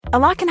A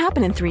lot can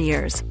happen in 3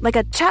 years, like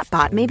a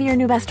chatbot may be your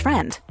new best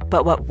friend.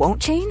 But what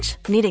won't change?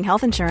 Needing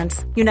health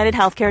insurance. United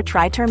Healthcare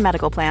Tri-Term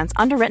Medical Plans,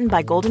 underwritten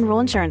by Golden Rule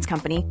Insurance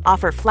Company,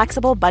 offer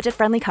flexible,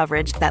 budget-friendly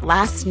coverage that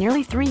lasts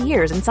nearly 3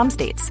 years in some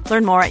states.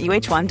 Learn more at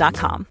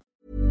uh1.com.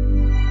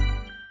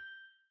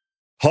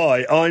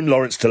 Hi, I'm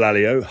Lawrence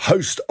Dallaglio,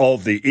 host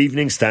of the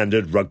Evening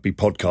Standard Rugby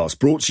Podcast,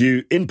 brought to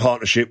you in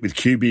partnership with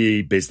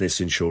QBE Business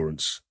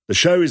Insurance. The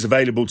show is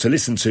available to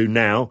listen to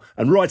now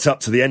and right up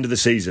to the end of the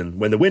season,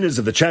 when the winners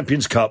of the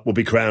Champions Cup will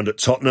be crowned at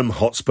Tottenham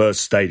Hotspur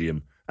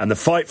Stadium, and the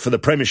fight for the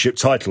Premiership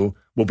title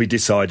will be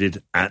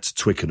decided at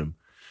Twickenham.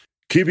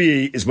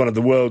 QBE is one of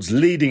the world's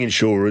leading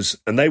insurers,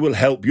 and they will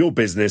help your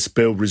business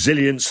build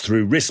resilience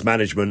through risk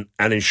management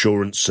and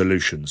insurance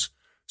solutions.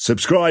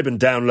 Subscribe and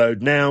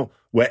download now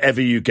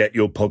wherever you get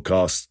your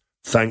podcasts.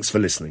 Thanks for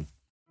listening.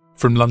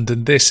 From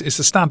London, this is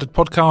the Standard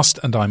Podcast,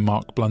 and I'm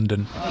Mark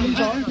Blunden.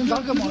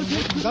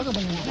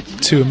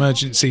 Two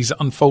emergencies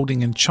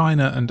unfolding in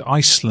China and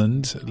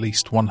Iceland. At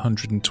least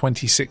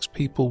 126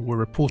 people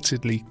were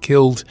reportedly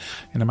killed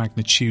in a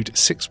magnitude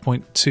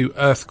 6.2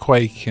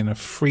 earthquake in a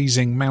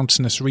freezing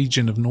mountainous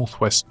region of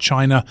northwest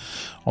China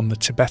on the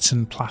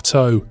Tibetan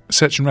Plateau.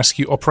 Search and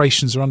rescue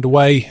operations are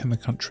underway in the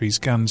country's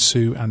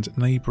Gansu and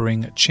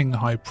neighbouring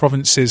Qinghai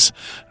provinces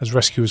as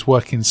rescuers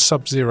work in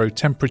sub-zero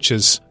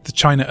temperatures. The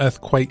China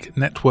Earthquake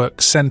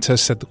Network Centre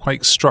said the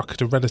quake struck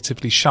at a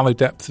relatively shallow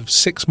depth of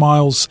 6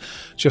 miles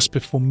just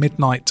before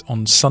midnight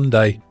on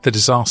Sunday. The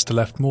disaster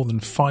left more than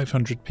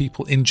 500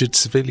 people injured,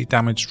 severely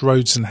damaged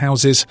roads and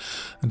houses,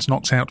 and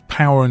knocked out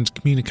power and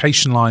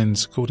communication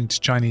lines, according to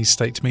Chinese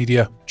state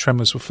media.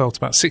 Tremors were felt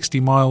about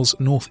 60 miles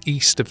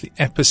northeast of the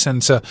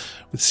epicentre,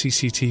 with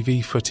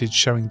CCTV footage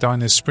showing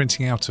diners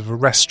sprinting out of a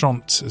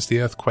restaurant as the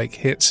earthquake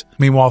hit.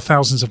 Meanwhile,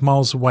 thousands of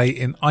miles away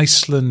in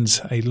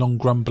Iceland, a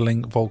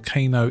long-grumbling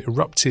volcano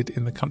erupted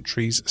in the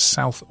country's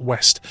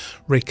southwest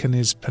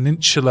Reykjanes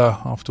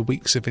Peninsula after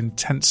weeks of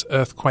intense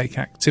earthquake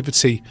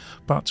activity,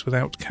 but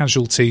without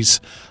casualties.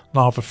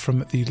 Lava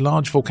from the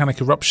large volcanic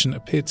eruption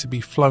appeared to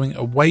be flowing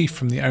away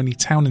from the only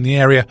town in the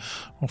area,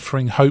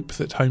 offering hope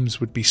that homes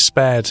would be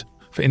spared.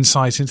 For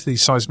insight into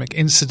these seismic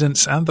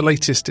incidents and the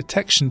latest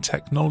detection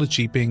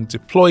technology being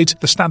deployed,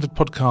 the Standard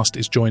Podcast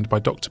is joined by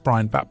Dr.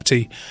 Brian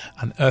Bapty,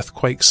 an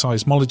earthquake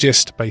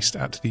seismologist based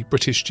at the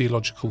British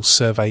Geological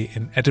Survey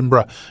in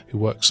Edinburgh, who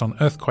works on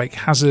earthquake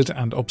hazard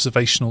and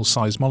observational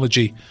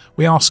seismology.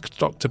 We asked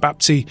Dr.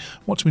 Bapty,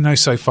 what do we know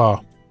so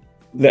far?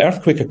 The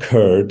earthquake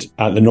occurred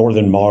at the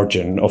northern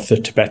margin of the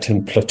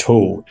Tibetan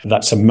Plateau.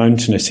 That's a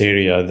mountainous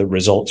area that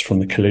results from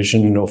the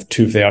collision of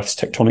two of the Earth's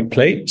tectonic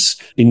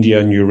plates, India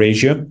and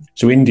Eurasia.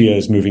 So India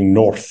is moving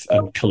north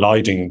and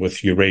colliding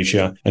with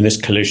Eurasia, and this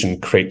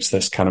collision creates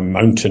this kind of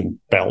mountain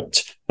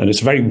belt. And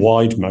it's a very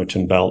wide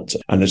mountain belt,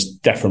 and there's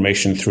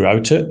deformation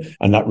throughout it,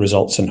 and that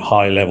results in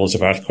high levels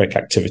of earthquake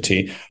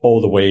activity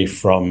all the way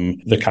from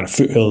the kind of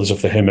foothills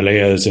of the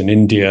Himalayas in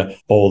India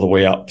all the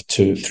way up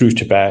to through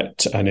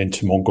Tibet and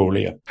into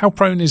Mongolia. How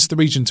prone is the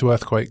region to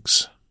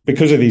earthquakes?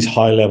 Because of these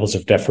high levels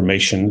of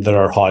deformation, there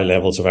are high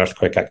levels of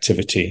earthquake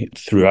activity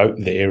throughout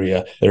the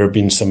area. There have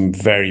been some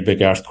very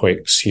big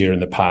earthquakes here in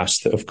the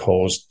past that have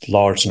caused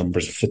large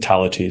numbers of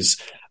fatalities.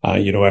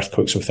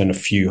 Earthquakes within a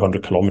few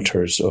hundred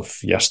kilometres of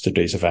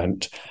yesterday's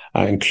event,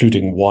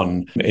 including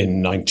one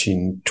in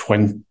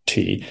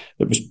 1920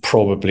 that was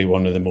probably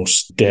one of the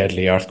most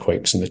deadly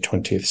earthquakes in the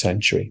 20th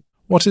century.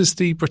 What has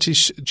the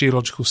British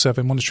Geological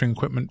Survey monitoring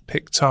equipment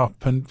picked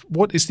up, and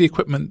what is the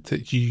equipment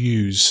that you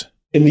use?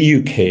 In the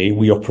UK,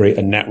 we operate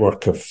a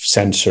network of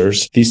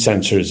sensors. These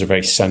sensors are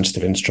very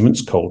sensitive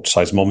instruments called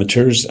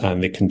seismometers,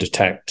 and they can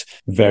detect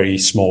very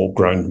small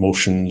ground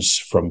motions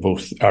from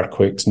both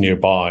earthquakes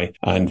nearby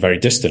and very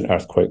distant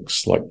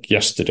earthquakes like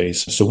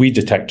yesterday's. So we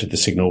detected the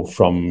signal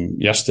from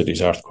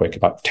yesterday's earthquake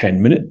about 10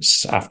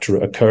 minutes after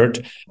it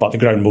occurred. But the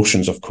ground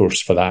motions, of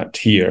course, for that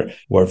here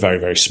were very,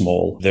 very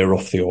small. They're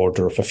off the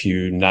order of a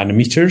few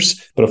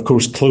nanometers. But of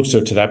course,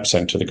 closer to the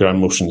epicenter, the ground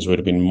motions would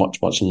have been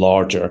much, much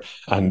larger,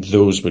 and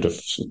those would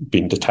have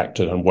been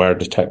detected and were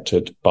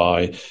detected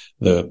by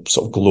the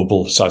sort of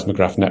global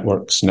seismograph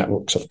networks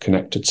of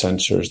connected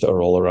sensors that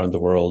are all around the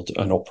world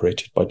and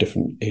operated by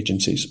different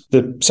agencies.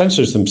 The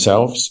sensors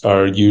themselves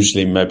are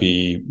usually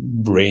maybe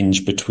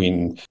range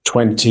between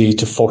 20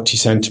 to 40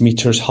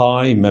 centimeters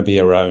high, maybe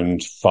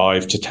around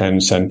 5 to 10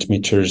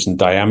 centimeters in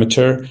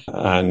diameter.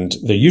 And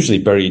they're usually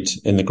buried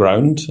in the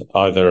ground,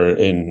 either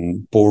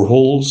in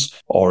boreholes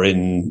or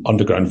in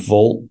underground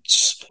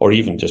vaults, or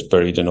even just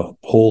buried in a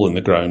hole in the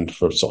ground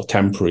for sort of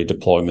temporary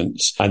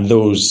deployments. And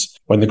those,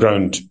 when the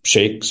ground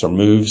shakes or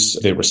moves,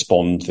 they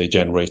respond, they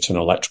generate an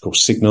electrical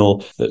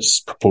signal that's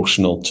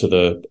proportional to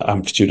the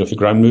amplitude of the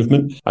ground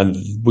movement. And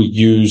we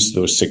use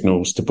those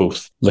signals to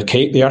both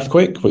locate the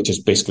earthquake, which is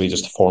basically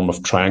just a form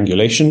of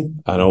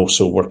triangulation, and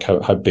also work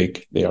out how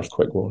big the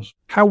earthquake was.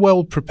 How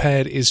well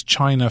prepared is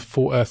China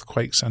for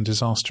earthquakes and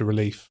disaster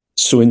relief?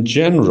 So in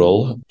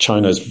general,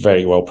 China is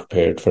very well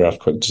prepared for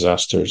earthquake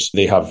disasters.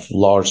 They have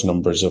large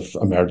numbers of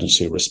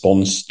emergency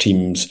response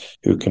teams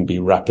who can be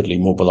rapidly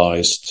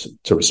mobilized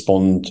to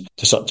respond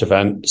to such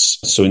events.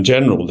 So in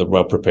general, they're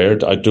well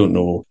prepared. I don't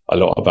know a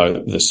lot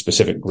about the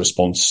specific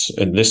response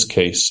in this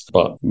case,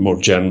 but more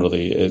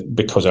generally,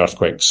 because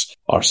earthquakes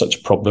are such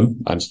a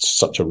problem and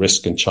such a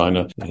risk in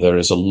China, there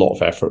is a lot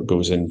of effort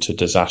goes into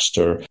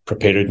disaster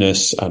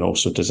preparedness and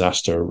also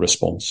disaster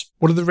response.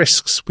 What are the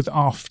risks with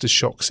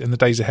aftershocks in the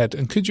days ahead?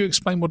 And could you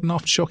explain what an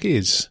aftershock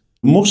is?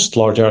 Most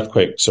large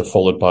earthquakes are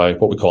followed by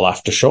what we call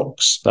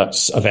aftershocks.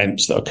 That's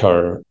events that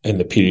occur in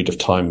the period of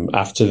time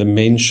after the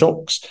main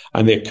shocks.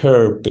 And they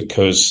occur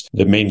because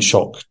the main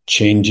shock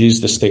changes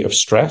the state of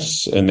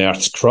stress in the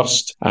Earth's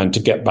crust. And to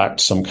get back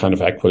to some kind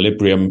of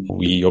equilibrium,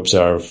 we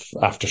observe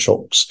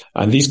aftershocks.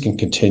 And these can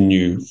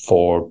continue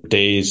for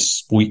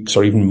days, weeks,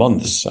 or even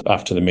months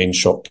after the main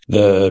shock.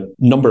 The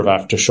number of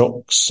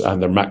aftershocks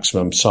and their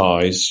maximum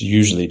size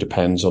usually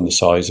depends on the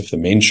size of the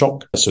main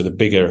shock. So the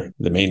bigger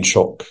the main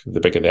shock,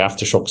 the bigger the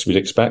aftershocks we'd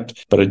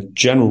expect. But a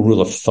general rule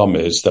of thumb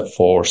is that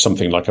for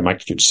something like a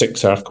magnitude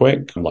 6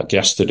 earthquake, like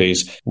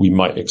yesterday's, we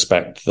might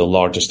expect the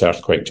largest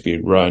earthquake to be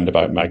around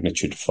about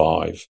magnitude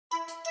 5.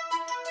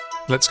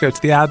 Let's go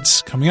to the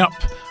ads. Coming up,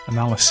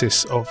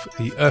 analysis of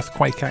the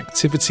earthquake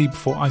activity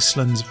before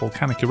Iceland's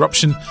volcanic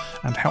eruption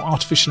and how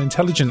artificial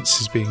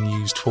intelligence is being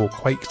used for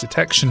quake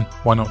detection.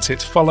 Why not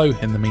hit follow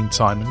in the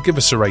meantime and give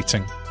us a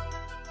rating?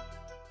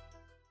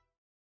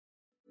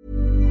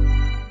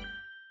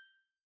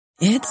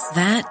 It's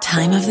that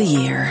time of the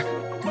year.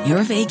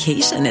 Your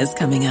vacation is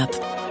coming up.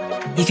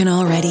 You can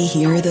already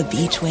hear the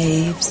beach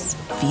waves,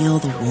 feel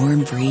the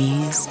warm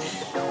breeze,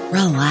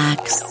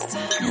 relax,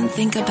 and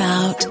think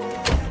about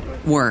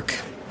work.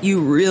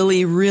 You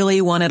really, really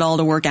want it all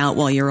to work out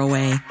while you're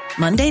away.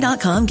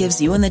 Monday.com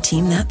gives you and the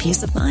team that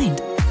peace of mind.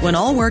 When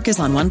all work is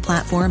on one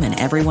platform and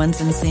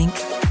everyone's in sync,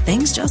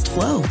 things just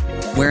flow.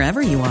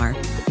 Wherever you are,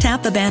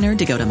 tap the banner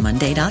to go to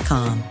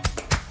Monday.com.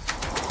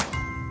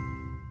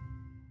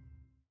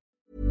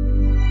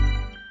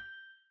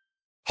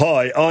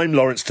 Hi, I'm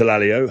Lawrence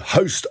Dallaglio,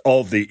 host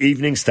of the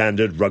Evening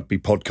Standard Rugby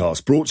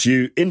Podcast, brought to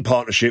you in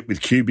partnership with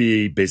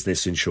QBE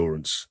Business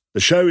Insurance. The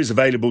show is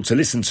available to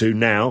listen to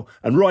now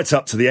and right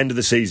up to the end of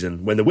the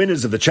season, when the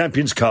winners of the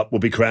Champions Cup will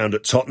be crowned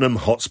at Tottenham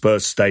Hotspur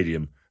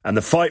Stadium, and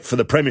the fight for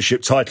the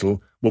Premiership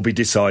title will be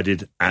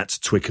decided at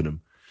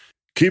Twickenham.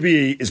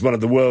 QBE is one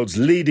of the world's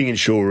leading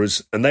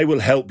insurers, and they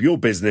will help your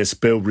business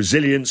build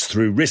resilience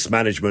through risk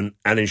management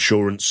and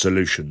insurance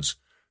solutions.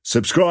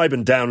 Subscribe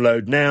and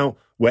download now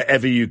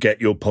wherever you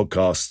get your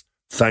podcasts.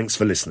 Thanks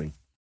for listening.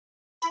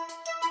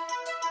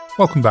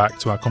 Welcome back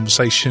to our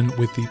conversation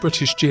with the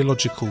British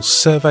Geological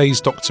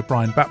Survey's Dr.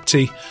 Brian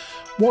Bapty.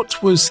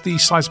 What was the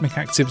seismic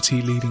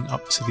activity leading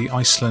up to the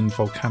Iceland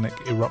volcanic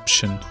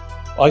eruption?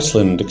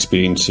 Iceland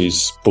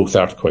experiences both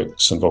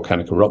earthquakes and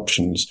volcanic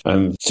eruptions,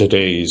 and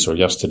today's or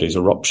yesterday's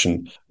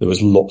eruption, there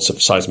was lots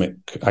of seismic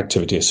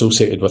activity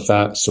associated with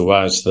that. So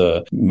as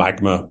the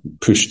magma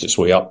pushed its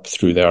way up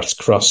through the Earth's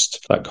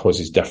crust, that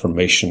causes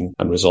deformation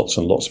and results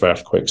in lots of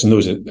earthquakes. And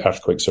those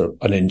earthquakes are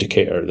an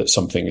indicator that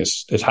something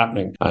is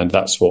happening. And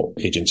that's what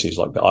agencies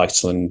like the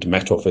Iceland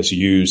Met Office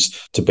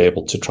use to be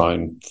able to try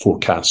and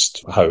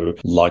forecast how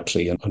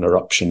likely an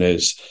eruption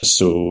is.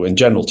 So in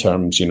general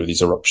terms,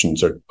 these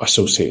eruptions are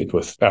associated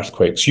with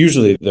earthquakes.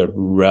 Usually they're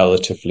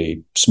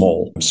relatively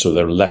small, so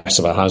they're less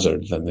of a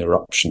hazard than the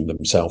eruption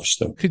themselves.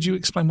 Though. Could you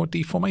explain what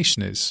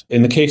deformation is?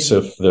 In the case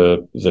of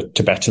the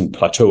Tibetan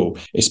Plateau,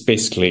 it's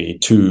basically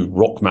two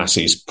rock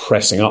masses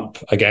pressing up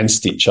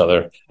against each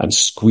other and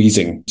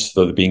squeezing,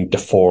 so they're being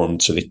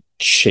deformed, so the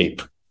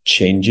shape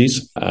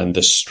changes and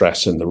the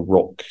stress in the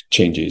rock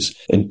changes.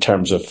 In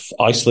terms of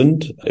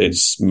Iceland,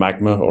 it's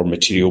magma or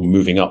material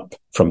moving up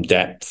from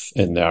depth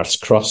in the Earth's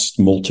crust,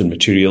 molten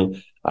material.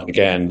 And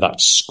again,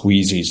 that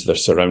squeezes the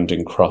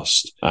surrounding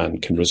crust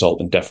and can result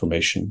in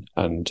deformation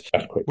and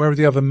earthquake. Where are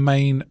the other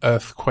main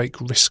earthquake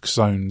risk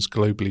zones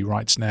globally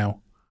right now?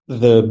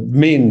 The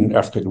main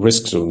earthquake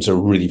risk zones are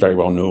really very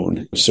well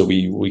known. So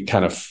we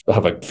kind of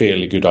have a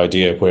fairly good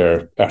idea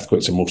where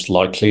earthquakes are most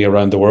likely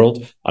around the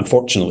world.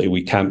 Unfortunately,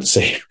 we can't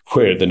say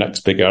where the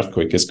next big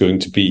earthquake is going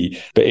to be.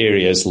 But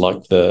areas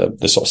like the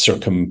sort of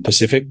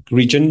circum-Pacific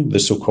region, the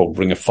so-called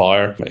Ring of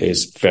Fire,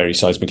 is very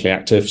seismically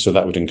active. So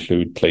that would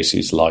include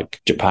places like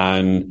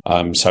Japan,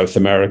 South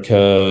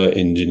America,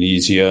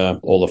 Indonesia,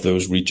 all of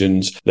those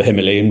regions. The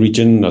Himalayan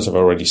region, as I've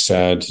already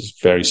said, is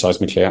very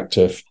seismically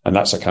active. And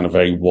that's a kind of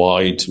very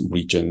wide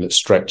region that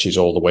stretches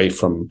all the way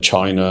from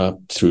China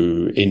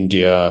through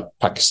India,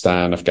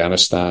 Pakistan,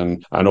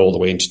 Afghanistan, and all the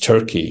way into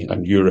Turkey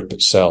and Europe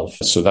itself.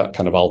 So that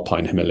kind of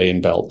alpine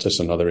Himalayan belt is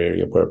another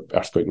area where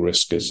earthquake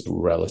risk is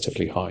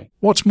relatively high.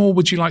 What more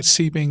would you like to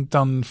see being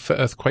done for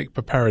earthquake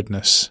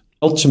preparedness?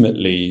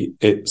 Ultimately,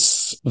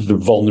 it's the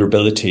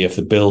vulnerability of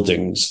the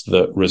buildings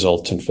that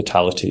result in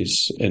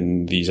fatalities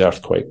in these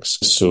earthquakes.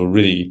 So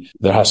really,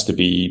 there has to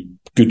be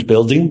good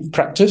building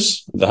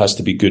practice. There has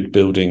to be good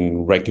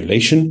building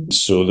regulation.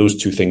 So those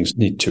two things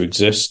need to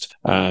exist.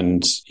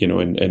 And,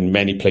 in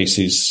many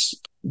places,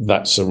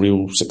 that's a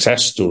real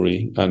success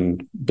story,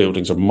 and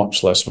buildings are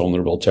much less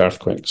vulnerable to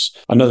earthquakes.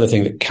 Another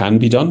thing that can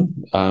be done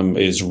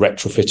is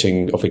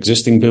retrofitting of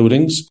existing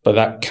buildings, but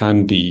that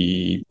can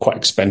be quite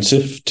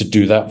expensive to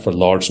do that for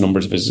large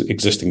numbers of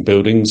existing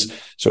buildings,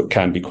 so it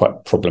can be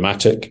quite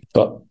problematic.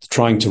 But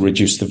trying to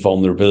reduce the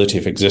vulnerability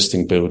of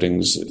existing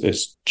buildings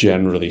is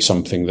generally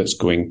something that's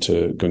going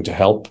to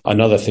help.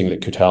 Another thing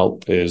that could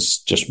help is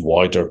just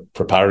wider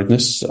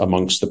preparedness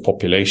amongst the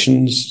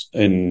populations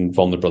in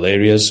vulnerable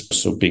areas.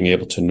 So being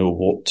able to know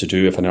what to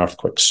do if an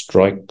earthquake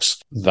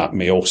strikes, that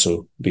may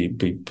also be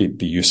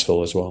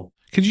useful as well.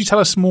 Could you tell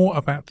us more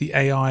about the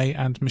AI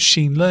and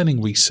machine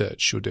learning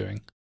research you're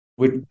doing?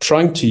 We're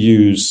trying to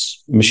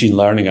use machine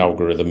learning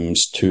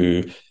algorithms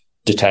to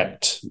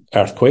detect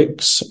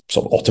earthquakes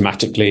sort of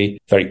automatically,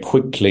 very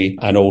quickly,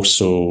 and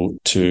also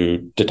to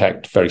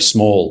detect very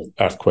small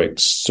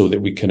earthquakes so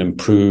that we can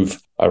improve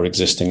our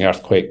existing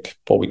earthquake,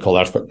 what we call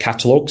earthquake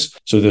catalogues.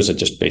 So those are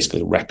just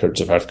basically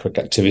records of earthquake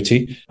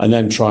activity, and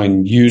then try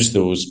and use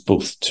those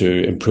both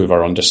to improve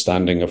our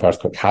understanding of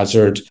earthquake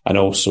hazard and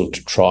also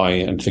to try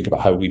and think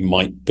about how we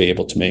might be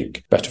able to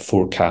make better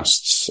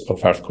forecasts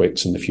of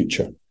earthquakes in the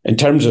future. In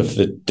terms of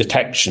the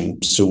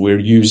detection, so we're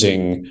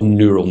using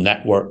neural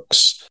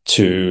networks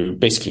to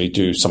basically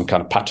do some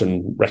kind of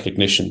pattern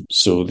recognition.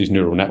 So these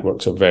neural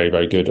networks are very,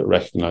 very good at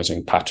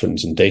recognizing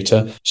patterns in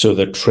data. So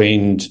they're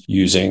trained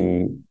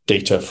using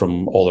data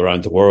from all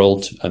around the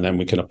world, and then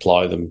we can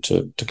apply them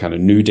to kind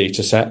of new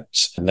data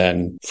sets. And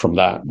then from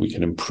that, we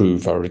can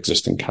improve our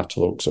existing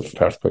catalogues of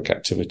earthquake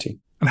activity.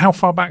 And how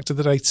far back do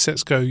the data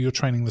sets go you're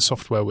training the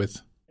software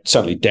with?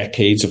 Certainly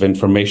decades of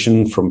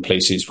information from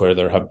places where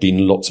there have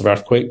been lots of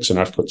earthquakes, and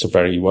earthquakes are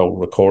very well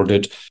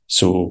recorded.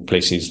 So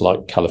places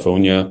like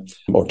California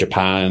or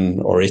Japan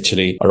or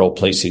Italy are all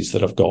places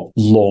that have got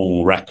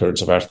long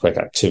records of earthquake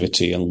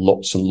activity and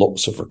lots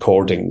of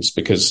recordings,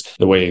 because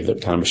the way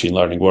that kind of machine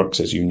learning works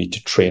is you need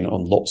to train it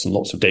on lots and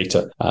lots of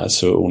data.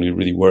 So it only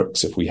really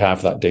works if we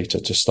have that data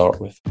to start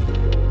with.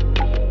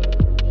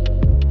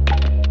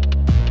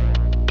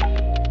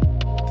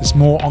 There's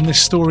more on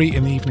this story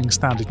in the Evening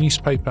Standard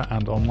newspaper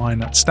and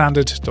online at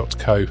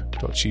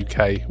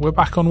standard.co.uk. We're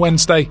back on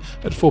Wednesday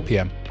at 4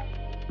 p.m.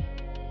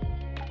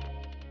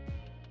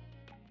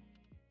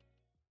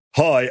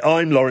 Hi,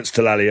 I'm Lawrence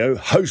Dallaglio,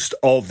 host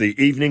of the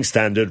Evening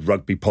Standard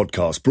Rugby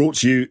Podcast, brought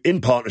to you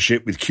in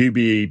partnership with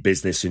QBE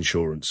Business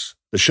Insurance.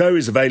 The show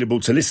is available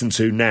to listen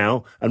to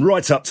now and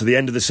right up to the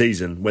end of the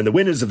season, when the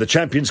winners of the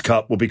Champions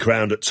Cup will be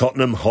crowned at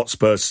Tottenham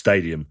Hotspur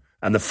Stadium,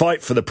 and the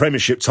fight for the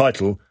Premiership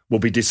title will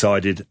be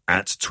decided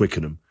at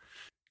Twickenham.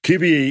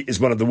 QBE is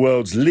one of the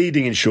world's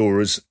leading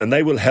insurers, and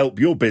they will help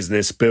your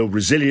business build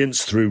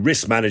resilience through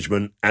risk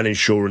management and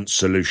insurance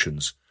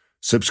solutions.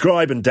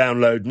 Subscribe and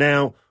download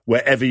now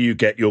wherever you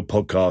get your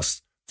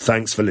podcasts.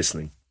 Thanks for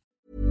listening.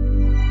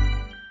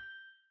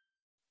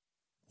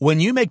 When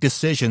you make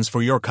decisions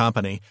for your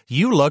company,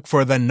 you look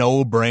for the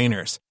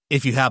no-brainers.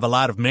 If you have a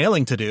lot of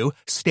mailing to do,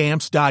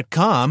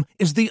 Stamps.com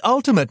is the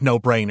ultimate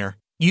no-brainer.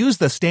 Use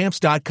the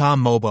Stamps.com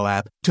mobile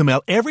app to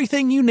mail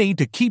everything you need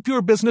to keep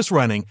your business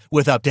running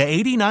with up to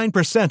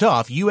 89%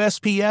 off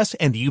USPS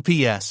and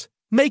UPS.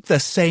 Make the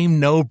same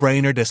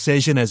no-brainer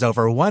decision as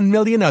over 1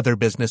 million other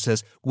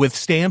businesses with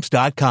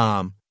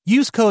Stamps.com.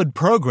 Use code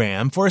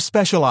PROGRAM for a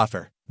special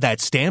offer.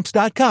 That's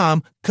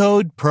Stamps.com,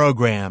 code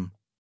PROGRAM.